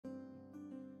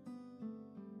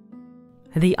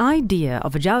The idea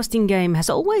of a jousting game has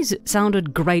always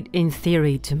sounded great in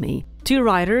theory to me. Two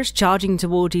riders charging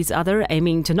towards each other,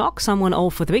 aiming to knock someone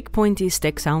off with a big pointy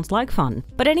stick sounds like fun.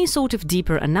 But any sort of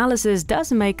deeper analysis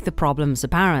does make the problems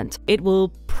apparent. It will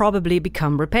probably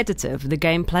become repetitive, the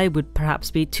gameplay would perhaps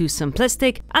be too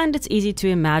simplistic, and it's easy to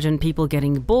imagine people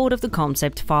getting bored of the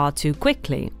concept far too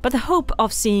quickly. But the hope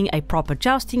of seeing a proper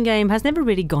jousting game has never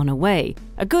really gone away.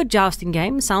 A good jousting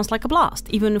game sounds like a blast,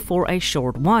 even for a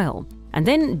short while. And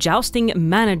then Jousting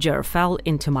Manager fell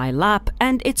into my lap,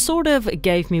 and it sort of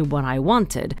gave me what I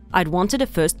wanted. I'd wanted a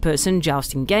first-person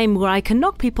jousting game where I can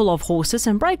knock people off horses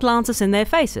and break lances in their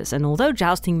faces, and although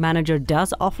Jousting Manager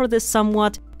does offer this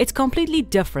somewhat, it's completely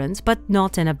different, but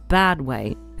not in a bad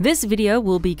way. This video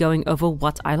will be going over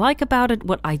what I like about it,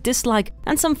 what I dislike,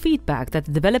 and some feedback that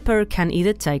the developer can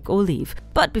either take or leave.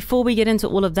 But before we get into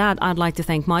all of that, I'd like to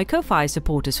thank my Ko-Fi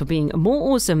supporters for being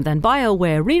more awesome than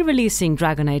BioWare re-releasing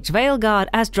Dragon Age Veilguard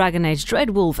as Dragon Age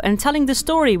Dreadwolf and telling the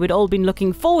story we'd all been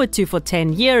looking forward to for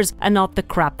 10 years and not the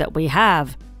crap that we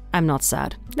have. I'm not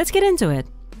sad. Let's get into it.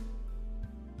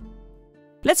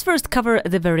 Let's first cover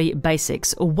the very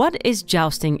basics. What is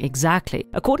jousting exactly?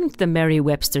 According to the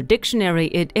Merriam-Webster dictionary,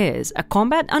 it is a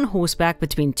combat on horseback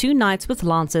between two knights with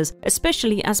lances,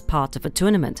 especially as part of a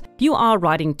tournament. You are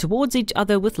riding towards each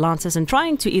other with lances and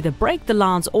trying to either break the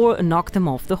lance or knock them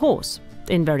off the horse.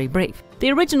 In very brief.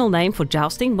 The original name for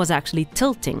jousting was actually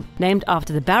tilting, named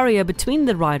after the barrier between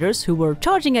the riders who were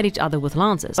charging at each other with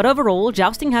lances. But overall,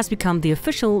 jousting has become the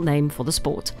official name for the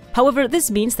sport. However,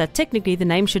 this means that technically the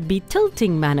name should be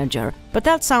Tilting Manager, but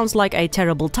that sounds like a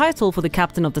terrible title for the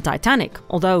captain of the Titanic,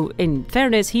 although, in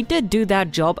fairness, he did do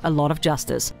that job a lot of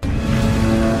justice.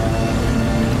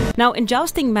 Now, in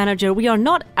Jousting Manager, we are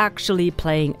not actually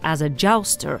playing as a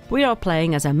jouster, we are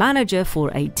playing as a manager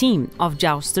for a team of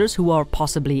jousters who are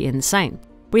possibly insane.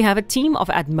 We have a team of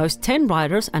at most 10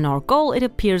 riders, and our goal, it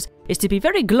appears, is to be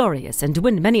very glorious and to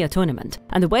win many a tournament.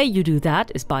 And the way you do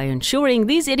that is by ensuring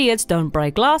these idiots don't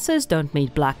break glasses, don't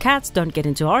meet black cats, don't get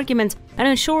into arguments, and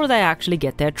ensure they actually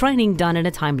get their training done in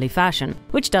a timely fashion,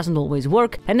 which doesn't always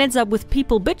work and ends up with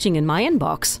people bitching in my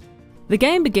inbox. The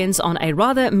game begins on a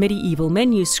rather medieval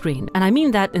menu screen, and I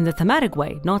mean that in the thematic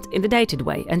way, not in the dated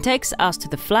way, and takes us to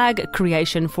the flag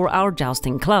creation for our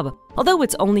jousting club. Although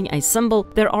it's only a symbol,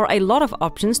 there are a lot of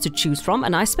options to choose from,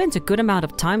 and I spent a good amount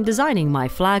of time designing my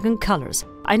flag and colors.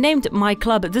 I named my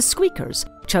club the Squeakers,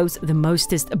 chose the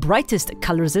mostest, brightest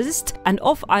colorsist, and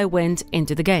off I went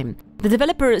into the game. The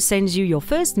developer sends you your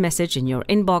first message in your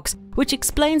inbox, which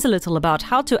explains a little about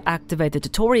how to activate the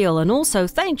tutorial and also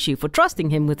thanks you for trusting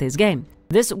him with his game.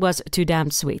 This was too damn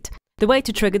sweet. The way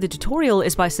to trigger the tutorial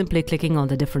is by simply clicking on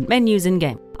the different menus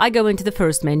in-game. I go into the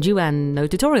first menu and no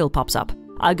tutorial pops up.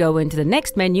 I go into the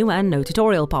next menu and no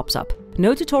tutorial pops up.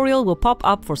 No tutorial will pop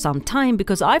up for some time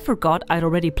because I forgot I'd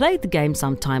already played the game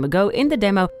some time ago in the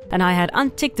demo and I had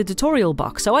unticked the tutorial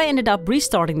box, so I ended up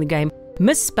restarting the game,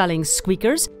 misspelling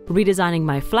Squeakers, redesigning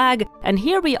my flag, and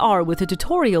here we are with a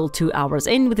tutorial 2 hours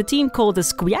in with a team called the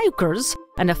Squeakers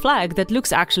and a flag that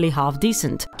looks actually half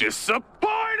decent.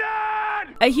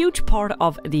 A huge part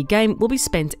of the game will be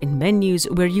spent in menus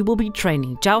where you will be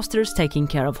training jousters, taking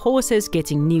care of horses,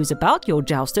 getting news about your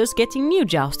jousters, getting new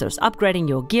jousters, upgrading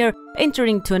your gear,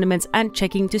 entering tournaments and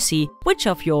checking to see which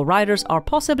of your riders are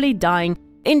possibly dying,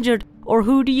 injured, or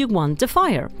who do you want to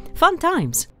fire. Fun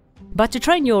times! But to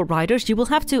train your riders, you will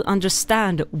have to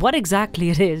understand what exactly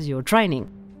it is you're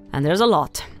training. And there's a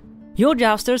lot. Your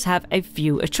jousters have a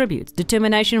few attributes: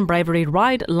 determination, bravery,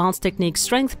 ride, lance technique,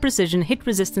 strength, precision, hit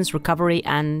resistance, recovery,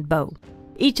 and bow.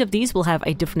 Each of these will have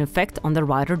a different effect on the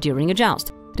rider during a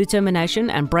joust. Determination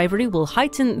and bravery will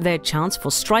heighten their chance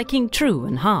for striking true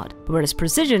and hard, whereas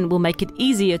precision will make it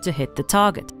easier to hit the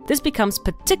target. This becomes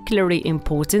particularly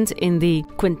important in the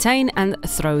quintain and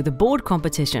throw the board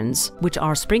competitions, which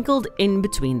are sprinkled in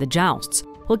between the jousts.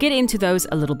 We'll get into those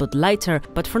a little bit later,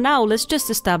 but for now let's just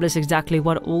establish exactly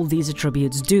what all these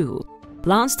attributes do.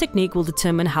 Lance technique will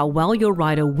determine how well your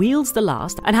rider wields the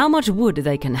last and how much wood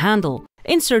they can handle.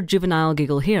 Insert juvenile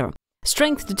giggle here.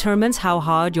 Strength determines how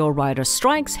hard your rider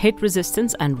strikes, hit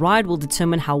resistance and ride will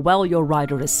determine how well your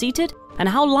rider is seated and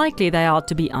how likely they are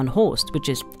to be unhorsed, which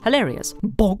is hilarious.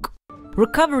 Bonk!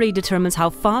 Recovery determines how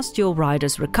fast your rider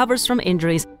recovers from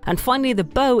injuries, and finally the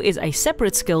bow is a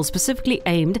separate skill specifically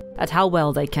aimed at how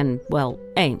well they can, well,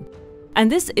 aim.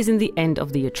 And this isn't the end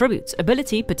of the attributes.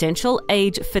 Ability, potential,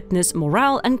 age, fitness,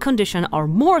 morale, and condition are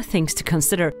more things to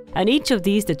consider, and each of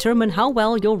these determine how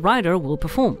well your rider will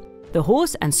perform. The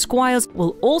horse and squires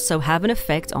will also have an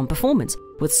effect on performance,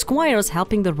 with squires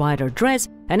helping the rider dress,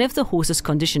 and if the horse's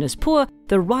condition is poor,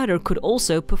 the rider could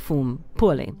also perform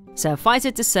poorly. Suffice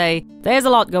it to say, there's a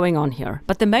lot going on here,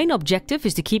 but the main objective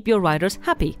is to keep your riders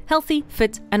happy, healthy,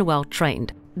 fit, and well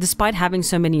trained. Despite having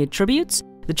so many attributes,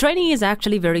 the training is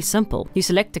actually very simple. You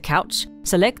select a couch,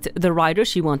 select the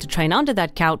riders you want to train under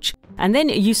that couch, and then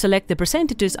you select the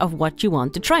percentages of what you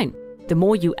want to train. The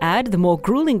more you add, the more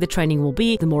grueling the training will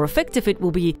be, the more effective it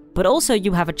will be, but also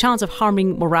you have a chance of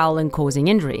harming morale and causing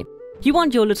injury. You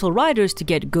want your little riders to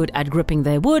get good at gripping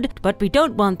their wood, but we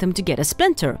don't want them to get a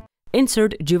splinter.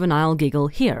 Insert juvenile giggle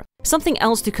here. Something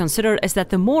else to consider is that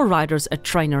the more riders a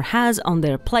trainer has on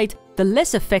their plate, the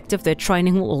less effective their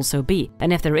training will also be,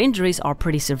 and if their injuries are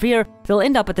pretty severe, they'll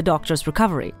end up at the doctor's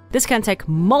recovery. This can take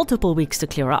multiple weeks to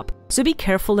clear up, so be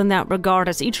careful in that regard,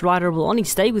 as each rider will only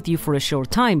stay with you for a short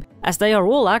time, as they are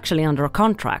all actually under a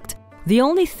contract. The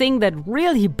only thing that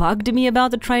really bugged me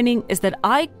about the training is that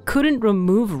I couldn't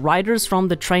remove riders from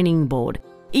the training board.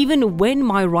 Even when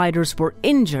my riders were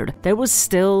injured, they were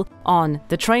still on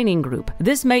the training group.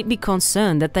 This made me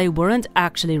concerned that they weren't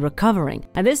actually recovering.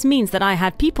 And this means that I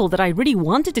had people that I really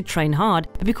wanted to train hard,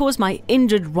 but because my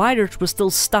injured riders were still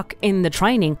stuck in the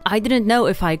training, I didn't know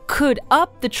if I could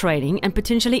up the training and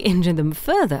potentially injure them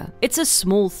further. It's a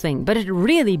small thing, but it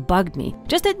really bugged me.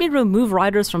 Just let me remove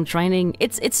riders from training.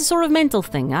 It's a sort of mental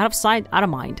thing, out of sight, out of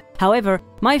mind. However,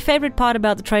 my favorite part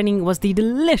about the training was the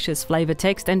delicious flavor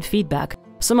text and feedback.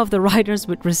 Some of the riders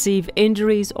would receive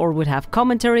injuries or would have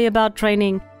commentary about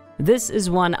training. This is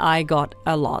one I got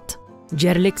a lot.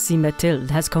 Gerlixi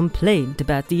Mathilde has complained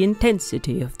about the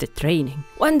intensity of the training,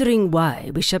 wondering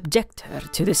why we subject her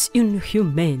to this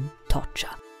inhumane torture,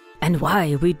 and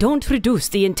why we don't reduce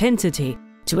the intensity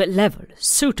to a level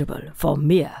suitable for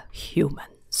mere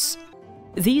humans.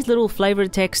 These little flavor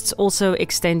texts also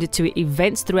extended to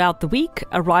events throughout the week.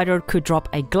 A rider could drop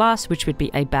a glass, which would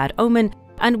be a bad omen,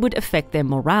 and would affect their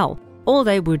morale, or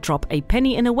they would drop a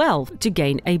penny in a well to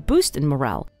gain a boost in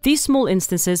morale. These small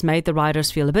instances made the riders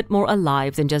feel a bit more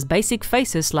alive than just basic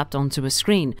faces slapped onto a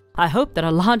screen. I hope that a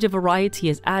larger variety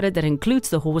is added that includes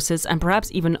the horses and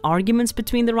perhaps even arguments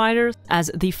between the riders,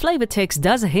 as the flavor text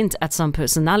does hint at some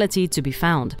personality to be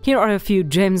found. Here are a few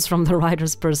gems from the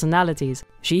riders' personalities.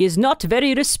 She is not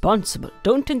very responsible.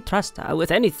 Don't entrust her with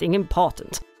anything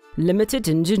important. Limited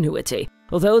ingenuity.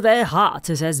 Although their heart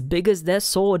is as big as their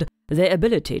sword, their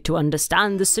ability to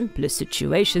understand the simplest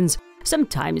situations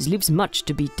sometimes leaves much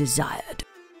to be desired.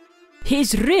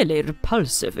 He's really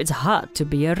repulsive. It's hard to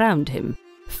be around him.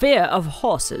 Fear of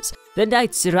horses. The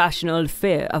knight's irrational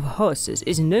fear of horses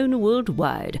is known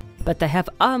worldwide, but they have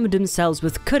armed themselves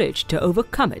with courage to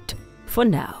overcome it, for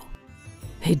now.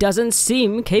 He doesn't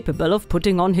seem capable of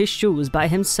putting on his shoes by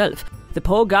himself. The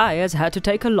poor guy has had to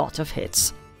take a lot of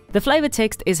hits. The flavor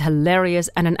text is hilarious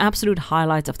and an absolute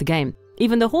highlight of the game.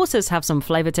 Even the horses have some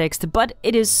flavor text, but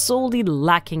it is sorely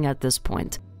lacking at this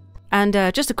point. And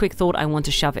just a quick thought I want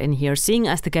to shove in here. Seeing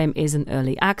as the game is in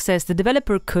early access, the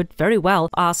developer could very well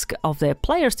ask of their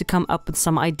players to come up with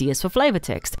some ideas for flavor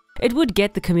text. It would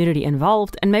get the community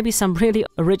involved, and maybe some really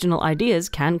original ideas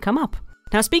can come up.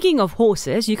 Now, speaking of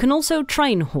horses, you can also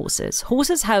train horses.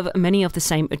 Horses have many of the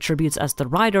same attributes as the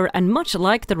rider, and much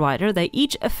like the rider, they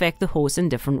each affect the horse in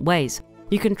different ways.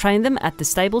 You can train them at the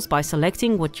stables by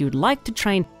selecting what you'd like to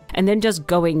train and then just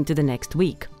going to the next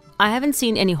week. I haven't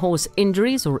seen any horse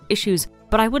injuries or issues,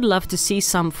 but I would love to see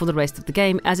some for the rest of the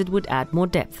game, as it would add more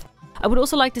depth. I would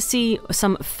also like to see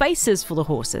some faces for the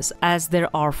horses, as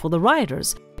there are for the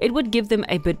riders. It would give them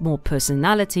a bit more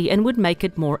personality and would make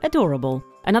it more adorable.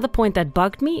 Another point that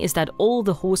bugged me is that all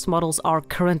the horse models are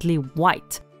currently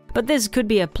white. But this could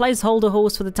be a placeholder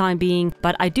horse for the time being,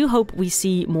 but I do hope we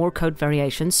see more code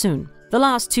variations soon. The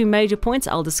last two major points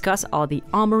I'll discuss are the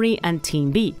Armory and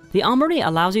Team B. The Armory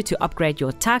allows you to upgrade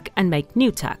your tack and make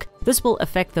new tack. This will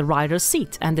affect the rider's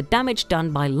seat and the damage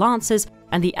done by lances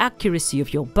and the accuracy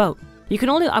of your bow. You can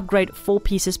only upgrade 4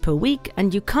 pieces per week,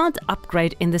 and you can't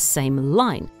upgrade in the same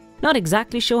line. Not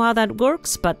exactly sure how that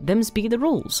works, but them's be the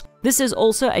rules. This is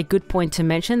also a good point to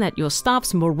mention that your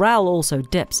staff's morale also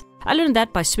dips. I learned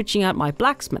that by switching out my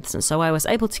blacksmiths, and so I was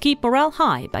able to keep morale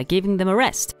high by giving them a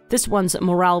rest. This one's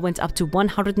morale went up to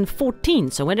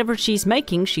 114, so whenever she's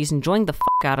making, she's enjoying the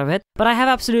fuck out of it. But I have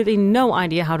absolutely no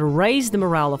idea how to raise the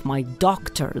morale of my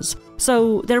doctors.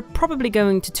 So they're probably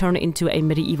going to turn into a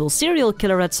medieval serial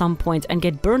killer at some point and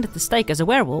get burned at the stake as a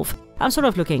werewolf. I'm sort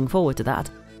of looking forward to that.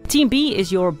 Team B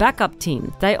is your backup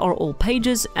team. They are all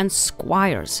pages and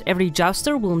squires. Every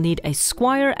jouster will need a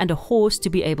squire and a horse to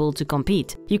be able to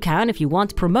compete. You can, if you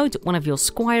want, promote one of your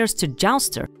squires to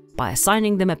jouster by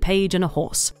assigning them a page and a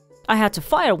horse. I had to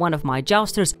fire one of my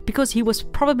jousters because he was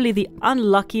probably the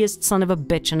unluckiest son of a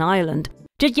bitch in Ireland.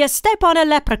 Did you step on a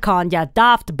leprechaun, you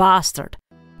daft bastard?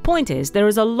 Point is, there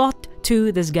is a lot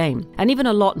to this game, and even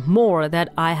a lot more that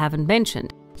I haven't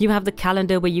mentioned. You have the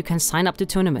calendar where you can sign up to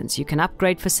tournaments, you can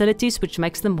upgrade facilities which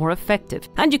makes them more effective,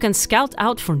 and you can scout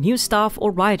out for new staff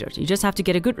or riders. You just have to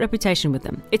get a good reputation with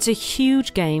them. It's a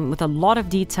huge game with a lot of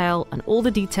detail, and all the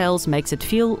details makes it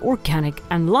feel organic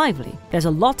and lively. There's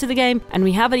a lot to the game, and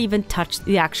we haven't even touched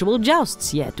the actual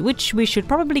jousts yet, which we should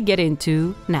probably get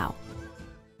into now.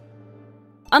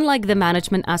 Unlike the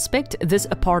management aspect, this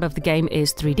part of the game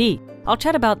is 3D. I'll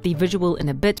chat about the visual in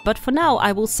a bit, but for now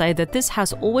I will say that this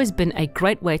has always been a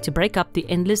great way to break up the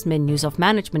endless menus of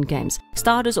management games.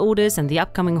 Starters Orders and the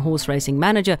upcoming Horse Racing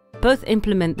Manager both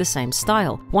implement the same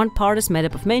style. One part is made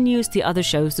up of menus, the other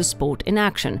shows the sport in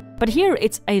action. But here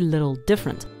it's a little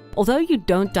different. Although you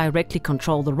don't directly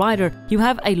control the rider, you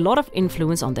have a lot of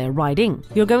influence on their riding.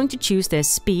 You're going to choose their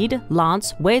speed,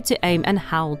 lance, where to aim and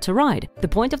how to ride. The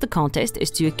point of the contest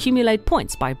is to accumulate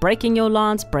points by breaking your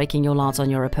lance on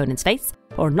your opponent's face,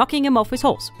 or knocking him off his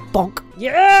horse. Bonk!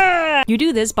 Yeah! You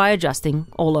do this by adjusting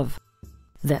all of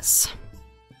this.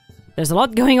 There's a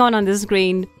lot going on this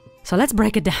screen, so let's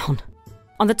break it down.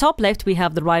 On the top left, we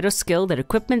have the rider's skill, their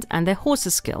equipment, and their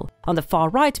horse's skill. On the far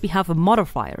right, we have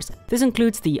modifiers. This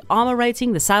includes the armor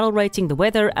rating, the saddle rating, the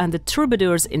weather, and the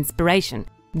troubadour's inspiration.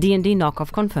 D&D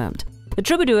knockoff confirmed. The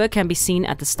troubadour can be seen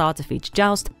at the start of each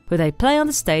joust, where they play on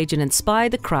the stage and inspire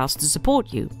the crowds to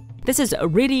support you. This is a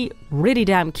really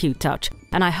damn cute touch,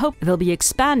 and I hope they'll be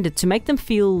expanded to make them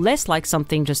feel less like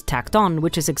something just tacked on,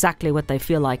 which is exactly what they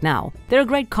feel like now. They're a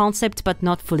great concept, but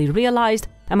not fully realized,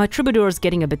 and my troubadour is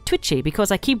getting a bit twitchy because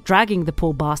I keep dragging the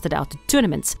poor bastard out to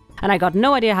tournaments, and I got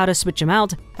no idea how to switch him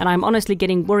out, and I'm honestly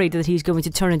getting worried that he's going to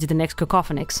turn into the next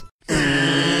Cacophonix.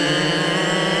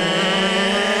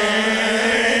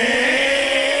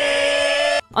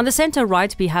 On the center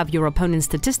right, we have your opponent's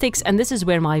statistics, and this is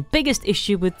where my biggest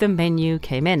issue with the menu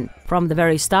came in. From the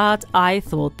very start, I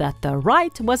thought that the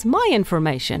right was my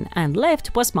information and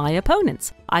left was my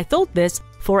opponent's. I thought this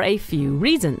for a few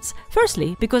reasons.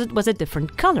 Firstly, because it was a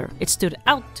different color. It stood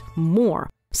out more.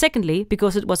 Secondly,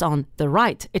 because it was on the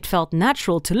right. It felt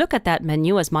natural to look at that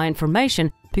menu as my information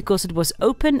because it was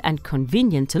open and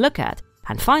convenient to look at.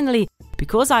 And finally,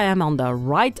 because I am on the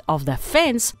right of the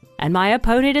fence and my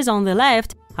opponent is on the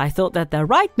left, I thought that the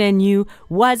right menu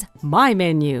was my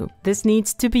menu. This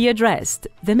needs to be addressed.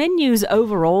 The menus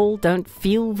overall don't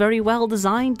feel very well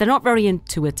designed. They're not very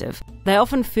intuitive. They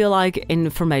often feel like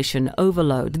information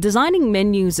overload. Designing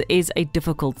menus is a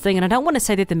difficult thing, and I don't want to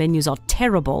say that the menus are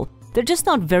terrible. They're just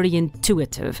not very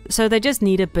intuitive, so they just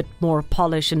need a bit more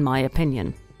polish in my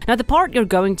opinion. Now, the part you're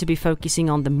going to be focusing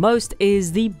on the most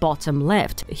is the bottom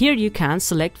left. Here you can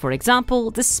select, for example,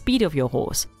 the speed of your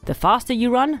horse. The faster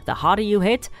you run, the harder you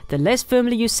hit, the less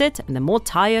firmly you sit, and the more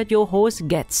tired your horse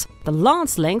gets. The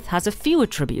lance length has a few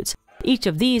attributes. Each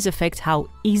of these affect how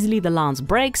easily the lance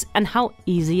breaks and how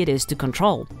easy it is to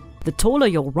control. The taller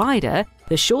your rider,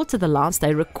 the shorter the lance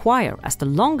they require, as the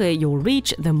longer your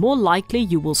reach, the more likely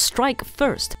you will strike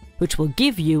first, which will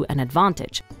give you an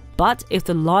advantage. But if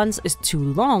the lance is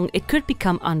too long, it could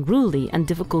become unruly and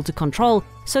difficult to control,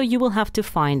 so you will have to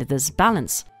find this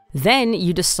balance. Then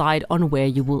you decide on where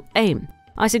you will aim.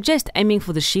 I suggest aiming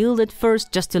for the shield at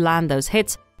first just to land those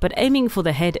hits, but aiming for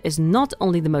the head is not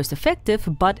only the most effective,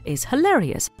 but is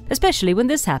hilarious, especially when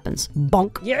this happens.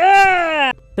 Bonk!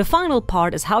 Yeah! The final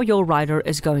part is how your rider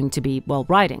is going to be, well,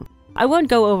 riding. I won't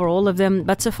go over all of them,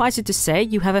 but suffice it to say,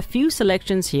 you have a few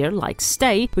selections here like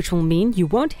stay, which will mean you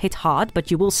won't hit hard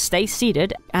but you will stay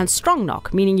seated, and strong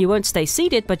knock, meaning you won't stay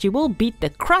seated but you will beat the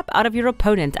crap out of your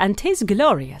opponent, and 'tis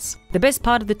glorious. The best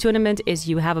part of the tournament is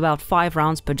you have about 5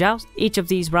 rounds per joust. Each of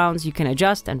these rounds you can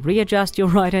adjust and readjust your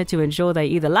rider to ensure they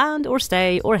either land or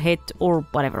stay or hit or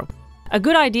whatever. A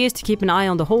good idea is to keep an eye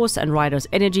on the horse and rider's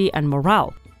energy and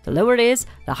morale. The lower it is,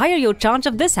 the higher your chance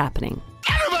of this happening.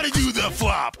 Everybody do the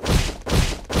flop!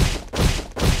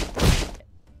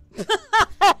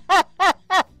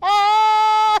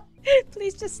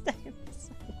 Please just stay in this.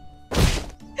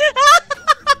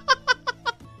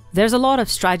 There's a lot of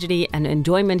strategy and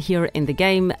enjoyment here in the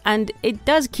game, and it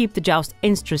does keep the joust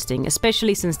interesting,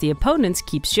 especially since the opponents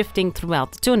keep shifting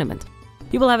throughout the tournament.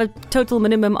 You will have a total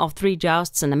minimum of 3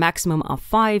 jousts and a maximum of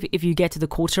 5 if you get to the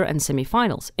quarter and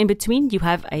semi-finals. In between, you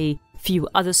have a few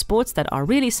other sports that are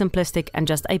really simplistic and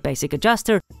just a basic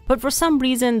adjuster, but for some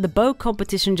reason the bow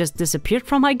competition just disappeared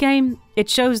from my game. It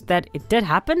shows that it did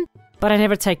happen, but I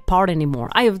never take part anymore.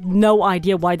 I have no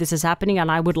idea why this is happening,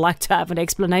 and I would like to have an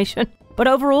explanation. But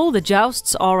overall, the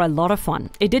jousts are a lot of fun.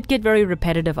 It did get very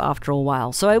repetitive after a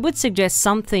while, so I would suggest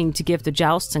something to give the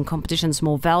jousts and competitions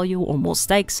more value or more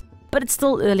stakes, but it's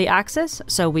still early access,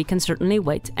 so we can certainly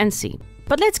wait and see.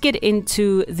 But let's get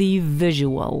into the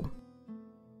visual.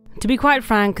 To be quite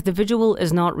frank, the visual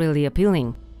is not really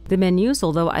appealing. The menus,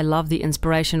 although I love the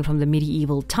inspiration from the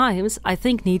medieval times, I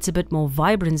think needs a bit more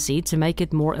vibrancy to make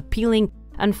it more appealing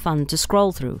and fun to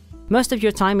scroll through. Most of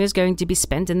your time is going to be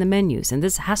spent in the menus, and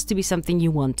this has to be something you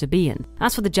want to be in.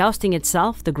 As for the jousting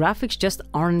itself, the graphics just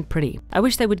aren't pretty. I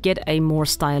wish they would get a more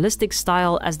stylistic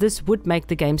style, as this would make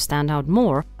the game stand out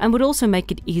more and would also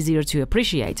make it easier to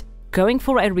appreciate. Going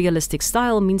for a realistic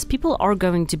style means people are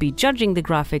going to be judging the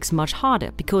graphics much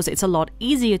harder because it's a lot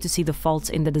easier to see the faults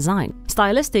in the design.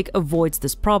 Stylistic avoids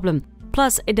this problem,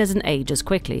 plus it doesn't age as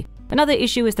quickly. Another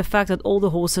issue is the fact that all the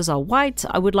horses are white.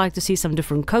 I would like to see some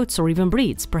different coats or even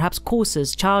breeds, perhaps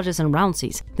coursers, chargers and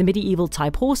roundseys, the medieval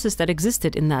type horses that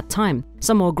existed in that time.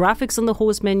 Some more graphics on the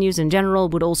horse menus in general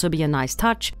would also be a nice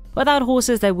touch. Without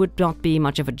horses there would not be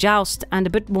much of a joust, and a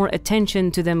bit more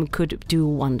attention to them could do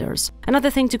wonders. Another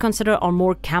thing to consider are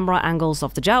more camera angles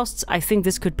of the jousts. I think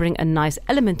this could bring a nice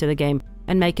element to the game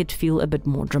and make it feel a bit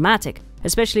more dramatic,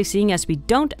 especially seeing as we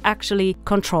don't actually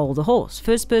control the horse.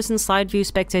 First person, side view,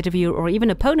 spectator view or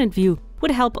even opponent view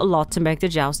would help a lot to make the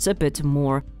jousts a bit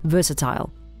more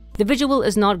versatile. The visual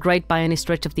is not great by any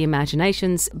stretch of the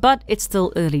imaginations, but it's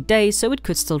still early days, so it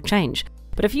could still change.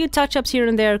 But a few touch-ups here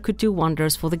and there could do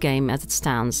wonders for the game as it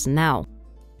stands now.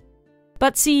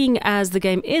 But seeing as the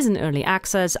game is in early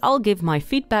access, I'll give my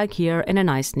feedback here in a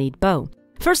nice neat bow.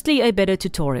 Firstly, a better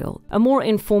tutorial. A more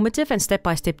informative and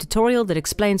step-by-step tutorial that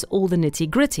explains all the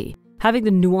nitty-gritty. Having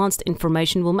the nuanced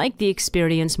information will make the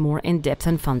experience more in-depth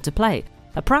and fun to play.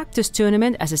 A practice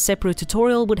tournament as a separate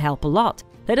tutorial would help a lot.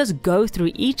 Let us go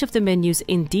through each of the menus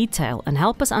in detail and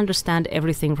help us understand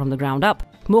everything from the ground up.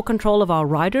 More control of our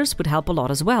riders would help a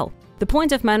lot as well. The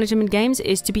point of management games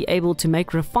is to be able to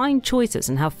make refined choices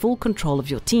and have full control of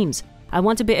your teams. I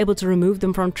want to be able to remove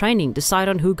them from training, decide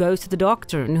on who goes to the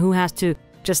doctor and who has to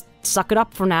just suck it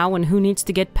up for now and who needs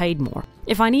to get paid more.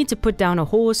 If I need to put down a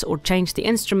horse or change the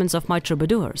instruments of my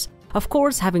troubadours. Of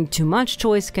course, having too much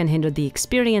choice can hinder the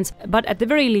experience, but at the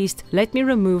very least, let me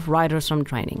remove riders from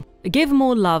training. Give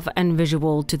more love and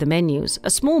visual to the menus. A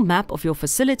small map of your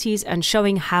facilities and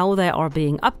showing how they are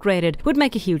being upgraded would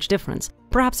make a huge difference.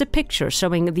 Perhaps a picture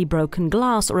showing the broken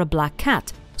glass or a black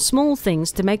cat. Small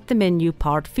things to make the menu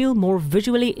part feel more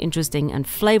visually interesting and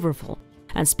flavorful.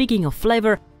 And speaking of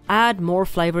flavor, add more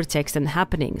flavor text and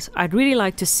happenings. I'd really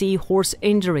like to see horse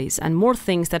injuries and more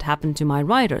things that happen to my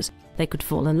riders. They could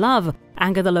fall in love,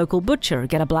 anger the local butcher,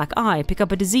 get a black eye, pick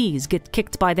up a disease, get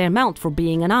kicked by their mount for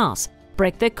being an ass,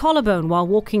 break their collarbone while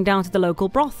walking down to the local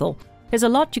brothel. There's a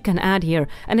lot you can add here,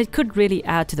 and it could really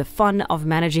add to the fun of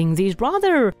managing these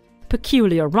rather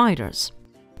peculiar riders.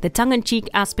 The tongue-in-cheek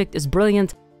aspect is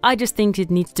brilliant. I just think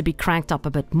it needs to be cranked up a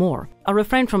bit more. I'll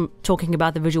refrain from talking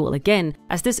about the visual again,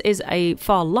 as this is a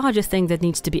far larger thing that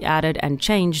needs to be added and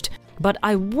changed, but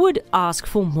I would ask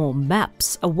for more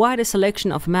maps. A wider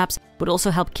selection of maps would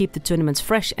also help keep the tournaments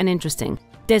fresh and interesting.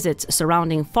 Deserts,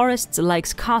 surrounding forests,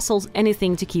 lakes, castles,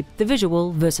 anything to keep the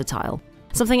visual versatile.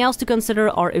 Something else to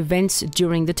consider are events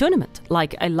during the tournament,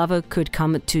 like a lover could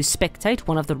come to spectate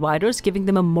one of the riders, giving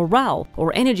them a morale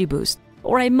or energy boost.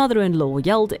 Or a mother-in-law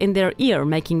yelled in their ear,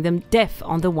 making them deaf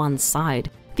on the one side.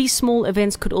 These small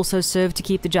events could also serve to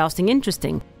keep the jousting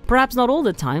interesting. Perhaps not all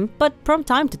the time, but from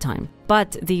time to time.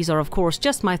 But these are of course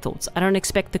just my thoughts. I don't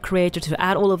expect the creator to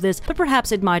add all of this, but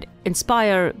perhaps it might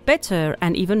inspire better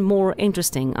and even more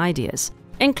interesting ideas.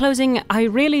 In closing, I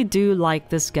really do like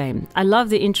this game. I love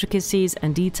the intricacies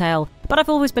and detail, but I've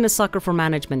always been a sucker for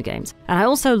management games. And I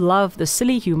also love the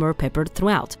silly humor peppered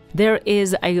throughout. There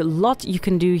is a lot you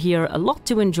can do here, a lot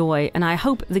to enjoy, and I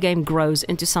hope the game grows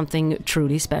into something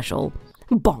truly special.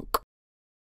 Bonk!